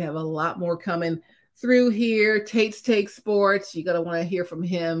Capone. We have a lot more coming through here. Tate's Take Sports. You're going to want to hear from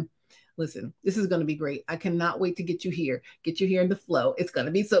him. Listen, this is going to be great. I cannot wait to get you here in the flow. It's going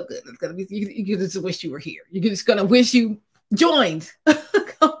to be so good. It's going to be, you just wish you were here. You're just going to wish you joined.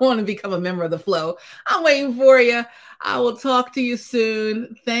 Come on and become a member of the flow. I'm waiting for you. I will talk to you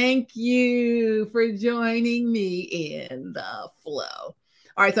soon. Thank you for joining me in the flow. All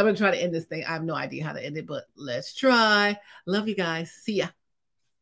right, so I'm going to try to end this thing. I have no idea how to end it, but let's try. Love you guys. See ya.